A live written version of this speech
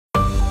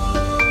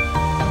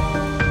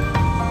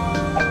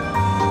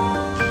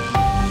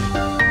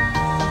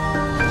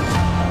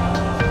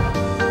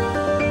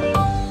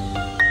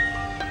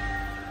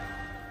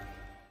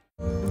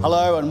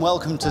and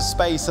welcome to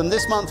Space. And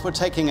this month we're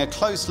taking a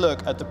close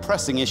look at the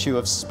pressing issue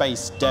of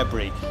space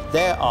debris.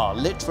 There are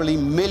literally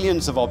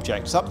millions of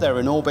objects up there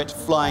in orbit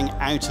flying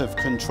out of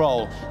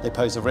control. They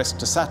pose a risk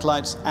to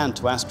satellites and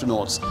to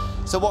astronauts.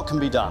 So what can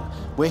be done?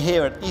 We're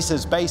here at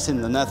ESA's base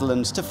in the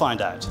Netherlands to find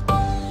out.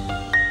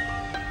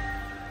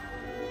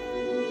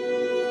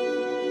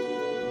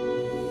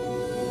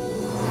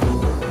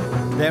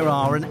 There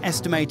are an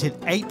estimated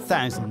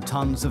 8,000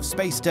 tons of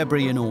space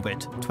debris in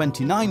orbit,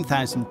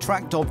 29,000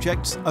 tracked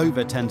objects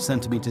over 10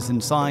 centimetres in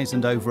size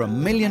and over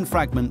 1 million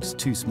fragments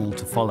too small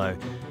to follow.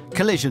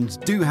 Collisions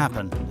do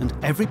happen, and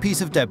every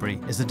piece of debris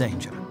is a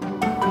danger.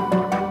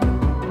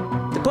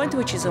 The point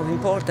which is of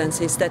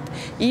importance is that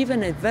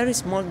even a very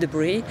small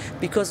debris,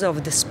 because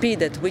of the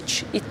speed at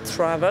which it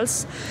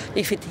travels,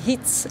 if it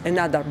hits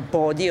another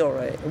body or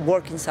a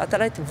working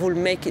satellite, would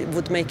make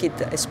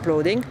it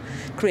exploding,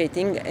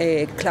 creating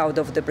a cloud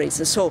of debris.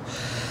 So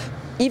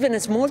even a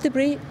small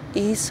debris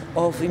is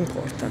of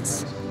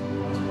importance.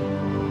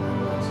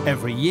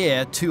 Every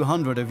year,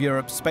 200 of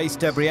Europe's space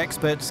debris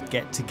experts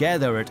get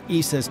together at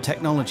ESA's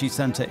Technology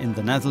Centre in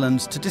the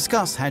Netherlands to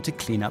discuss how to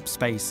clean up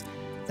space.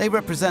 They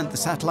represent the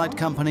satellite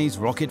companies,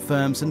 rocket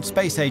firms and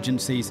space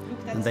agencies,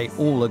 and they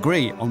all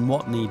agree on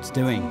what needs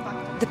doing.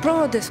 The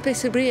problem of the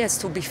space debris has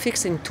to be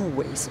fixed in two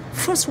ways.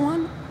 First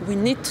one, we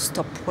need to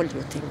stop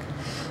polluting.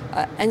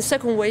 And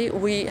second way,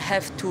 we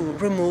have to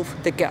remove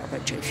the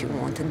garbage, if you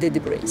want, the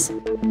debris.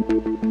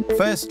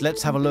 First,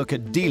 let's have a look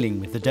at dealing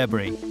with the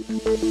debris.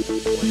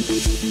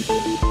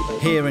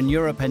 Here in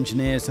Europe,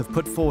 engineers have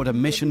put forward a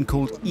mission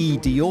called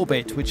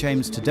ED-Orbit, which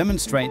aims to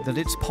demonstrate that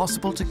it's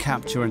possible to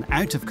capture an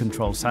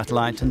out-of-control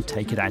satellite and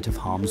take it out of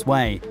harm's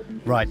way.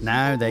 Right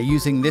now, they're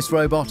using this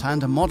robot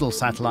and a model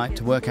satellite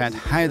to work out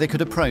how they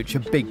could approach a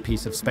big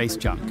piece of space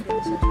junk.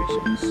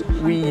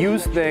 We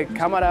use the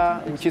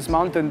camera, which is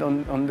mounted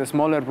on the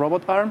smaller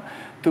robot arm,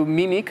 to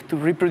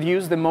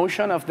reproduce the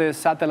motion of the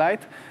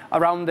satellite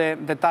around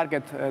the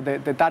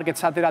target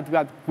satellite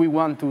that we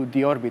want to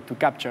deorbit, to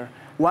capture.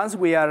 Once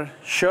we are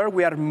sure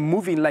we are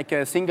moving like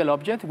a single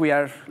object, we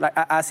are like,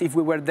 as if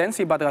we were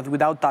dancing, but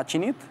without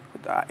touching it,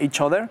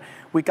 each other,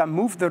 we can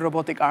move the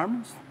robotic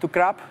arms to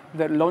grab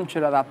the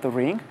launcher adapter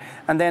ring.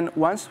 And then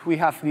once we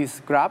have this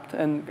grabbed,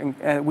 and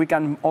we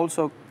can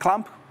also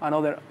clamp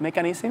another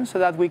mechanism so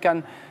that we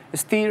can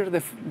steer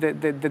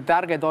the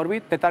target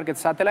orbit, the target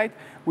satellite,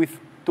 with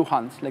two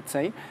hands, let's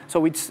say.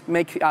 So it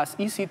makes us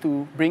easy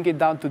to bring it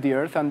down to the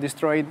Earth and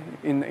destroy it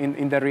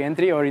in the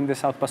re-entry or in the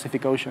South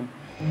Pacific Ocean.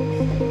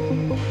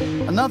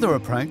 Another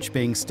approach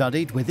being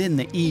studied within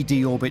the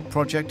ED-Orbit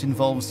project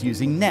involves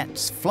using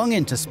nets flung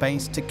into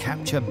space to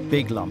capture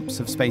big lumps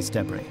of space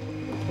debris.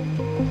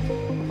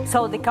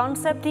 So the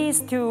concept is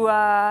to,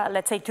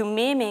 let's say, to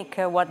mimic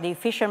what the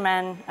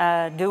fishermen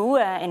do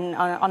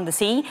on the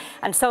sea,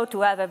 and so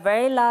to have a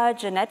very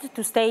large net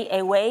to stay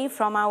away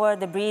from our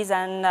debris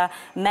and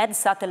mad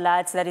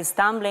satellites that is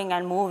tumbling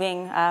and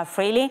moving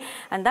freely,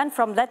 and then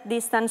from that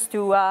distance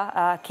to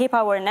keep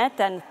our net,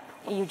 and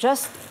you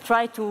just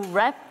try to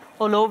wrap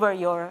all over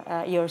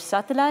your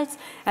satellites,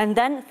 and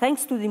then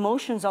thanks to the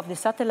motions of the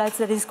satellites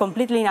that is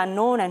completely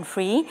unknown and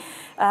free,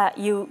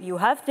 you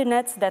have the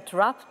nets that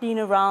wrap in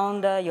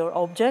around your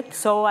object.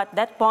 So at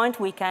that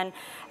point we can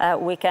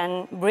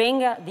bring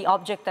the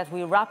object that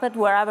we wrap it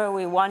wherever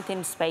we want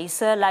in space,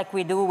 like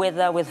we do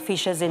with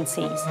fishes in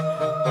seas.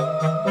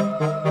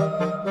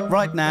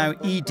 Right now,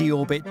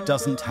 ED-Orbit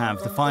doesn't have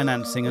the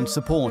financing and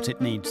support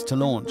it needs to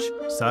launch,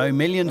 so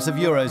millions of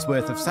euros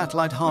worth of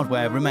satellite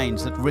hardware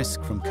remains at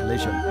risk from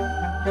collision.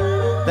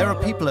 There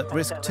are people at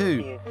risk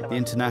too. The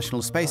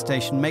International Space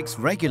Station makes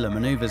regular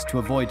manoeuvres to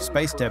avoid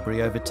space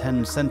debris over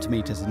 10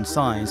 centimetres in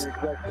size.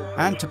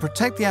 And to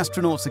protect the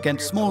astronauts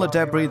against smaller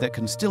debris that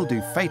can still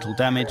do fatal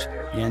damage,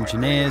 the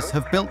engineers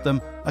have built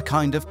them a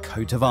kind of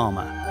coat of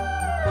armour.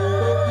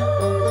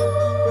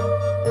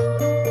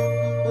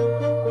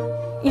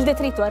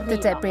 The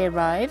debris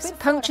arrives,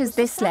 punctures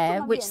this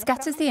layer, which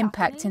scatters the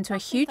impact into a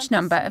huge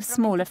number of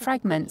smaller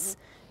fragments.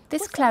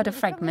 This cloud of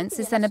fragments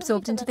is then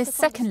absorbed into this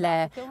second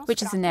layer,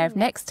 which is a layer of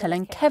Nextel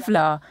and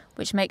Kevlar,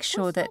 which makes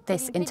sure that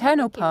this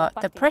internal part,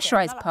 the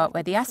pressurized part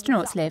where the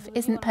astronauts live,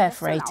 isn't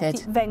perforated.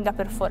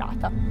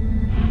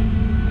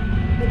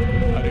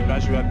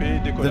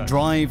 The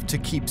drive to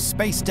keep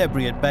space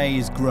debris at bay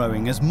is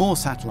growing as more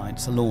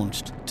satellites are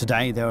launched.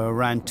 Today there are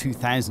around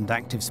 2,000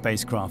 active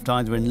spacecraft,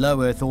 either in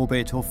low Earth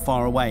orbit or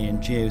far away in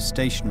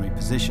geostationary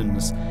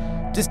positions.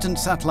 Distant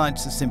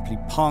satellites are simply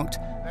parked,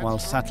 while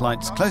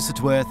satellites closer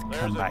to Earth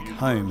come back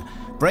home,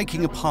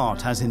 breaking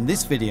apart as in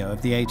this video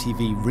of the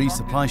ATV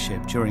resupply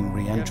ship during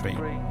re-entry.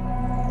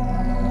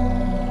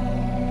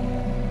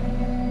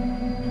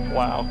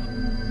 Wow.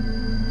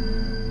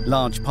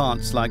 Large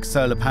parts like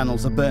solar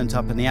panels are burnt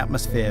up in the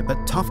atmosphere,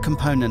 but tough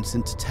components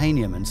in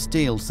titanium and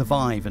steel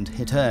survive and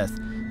hit Earth.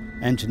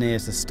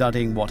 Engineers are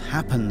studying what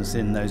happens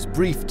in those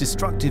brief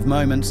destructive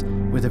moments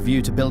with a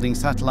view to building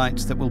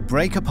satellites that will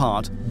break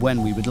apart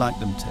when we would like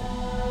them to.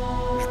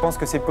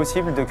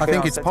 I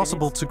think it's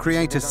possible to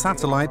create a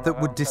satellite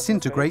that would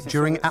disintegrate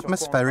during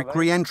atmospheric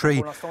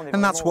re-entry,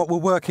 and that's what we're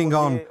working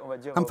on.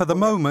 And for the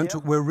moment,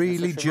 we're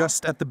really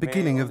just at the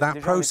beginning of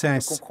that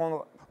process.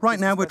 Right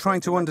now, we're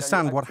trying to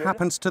understand what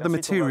happens to the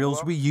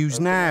materials we use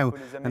now,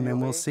 and then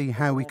we'll see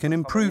how we can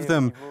improve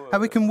them, how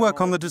we can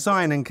work on the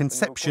design and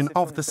conception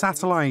of the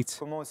satellite,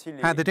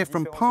 how the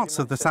different parts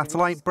of the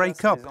satellite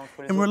break up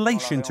in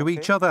relation to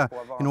each other,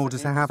 in order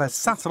to have a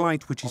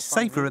satellite which is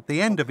safer at the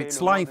end of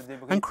its life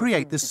and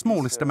create the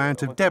smallest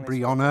amount of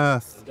debris on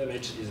Earth.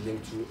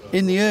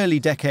 In the early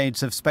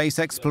decades of space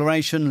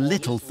exploration,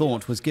 little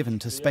thought was given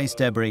to space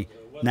debris.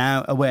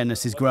 Now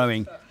awareness is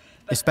growing,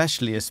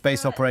 especially as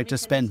space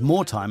operators spend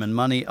more time and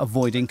money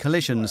avoiding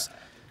collisions.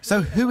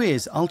 So who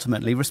is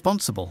ultimately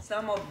responsible?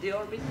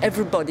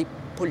 Everybody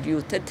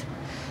polluted.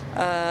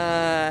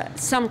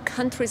 Some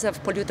countries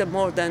have polluted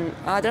more than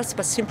others,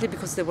 but simply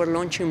because they were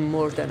launching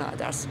more than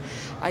others.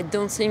 I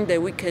don't think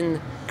that we can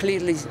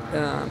clearly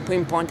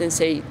pinpoint and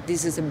say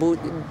this is a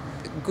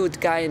good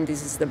guy and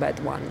this is the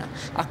bad one.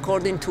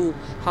 According to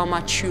how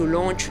much you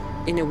launch,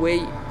 in a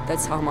way,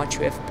 that's how much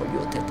you have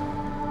polluted.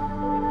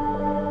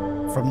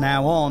 From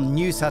now on,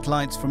 new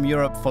satellites from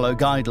Europe follow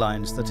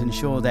guidelines that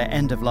ensure their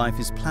end of life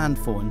is planned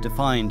for and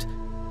defined.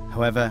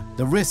 However,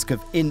 the risk of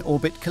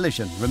in-orbit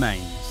collision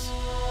remains.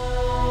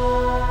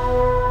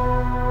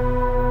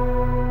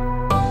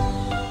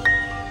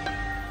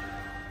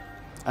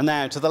 And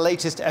now to the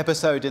latest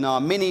episode in our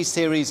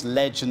mini-series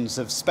Legends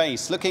of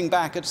Space, looking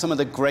back at some of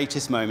the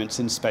greatest moments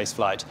in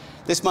spaceflight.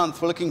 This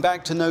month we're looking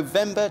back to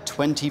November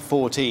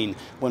 2014,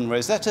 when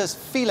Rosetta's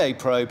Philae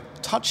probe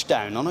touched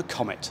down on a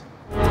comet.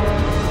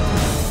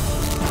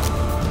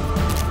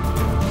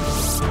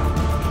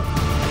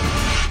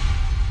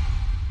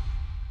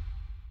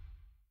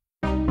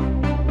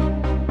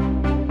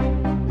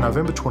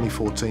 November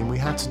 2014, we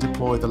had to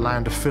deploy the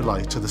lander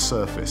Philae to the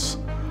surface.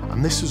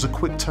 And this was a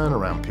quick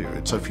turnaround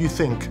period. So if you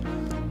think,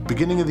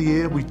 beginning of the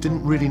year, we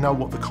didn't really know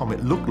what the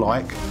comet looked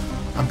like.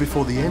 And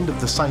before the end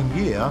of the same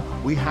year,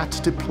 we had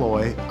to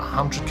deploy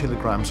 100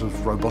 kilograms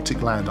of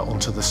robotic lander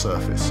onto the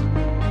surface.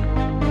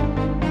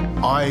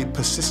 I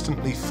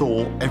persistently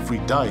thought every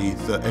day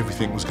that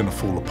everything was going to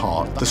fall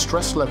apart. The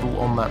stress level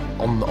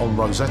on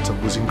Rosetta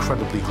was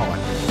incredibly high.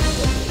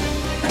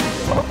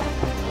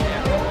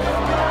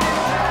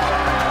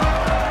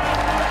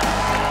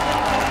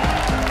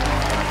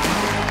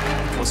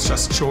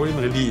 Just joy and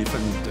relief,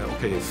 and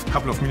okay, a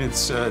couple of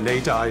minutes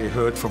later I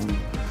heard from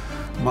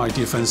my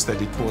dear friends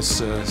that it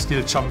was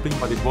still jumping,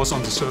 but it was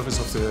on the surface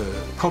of the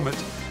comet.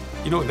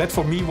 You know, that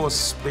for me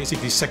was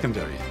basically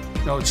secondary.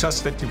 You know,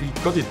 just that we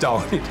got it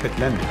down, it had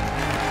landed.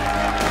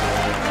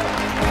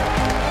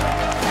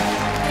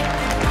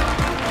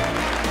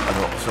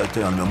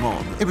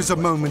 It was a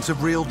moment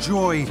of real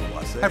joy.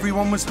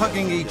 Everyone was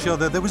hugging each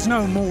other. There was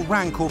no more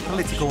rank or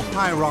political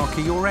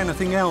hierarchy or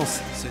anything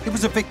else. It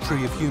was a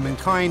victory of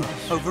humankind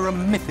over a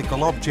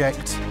mythical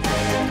object.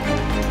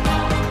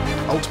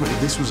 Ultimately,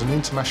 this was an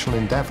international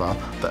endeavour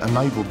that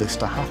enabled this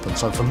to happen.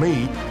 So for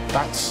me,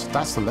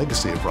 that's the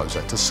legacy of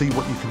Rosetta. See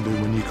what you can do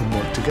when you can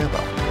work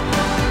together.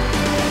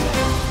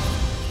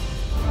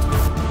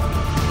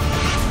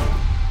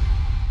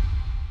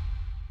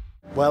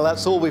 Well,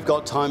 that's all we've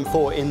got time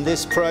for in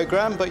this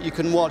programme, but you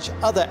can watch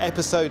other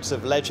episodes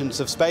of Legends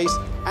of Space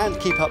and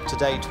keep up to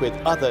date with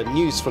other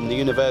news from the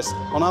universe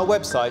on our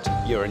website,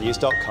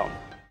 Euronews.com.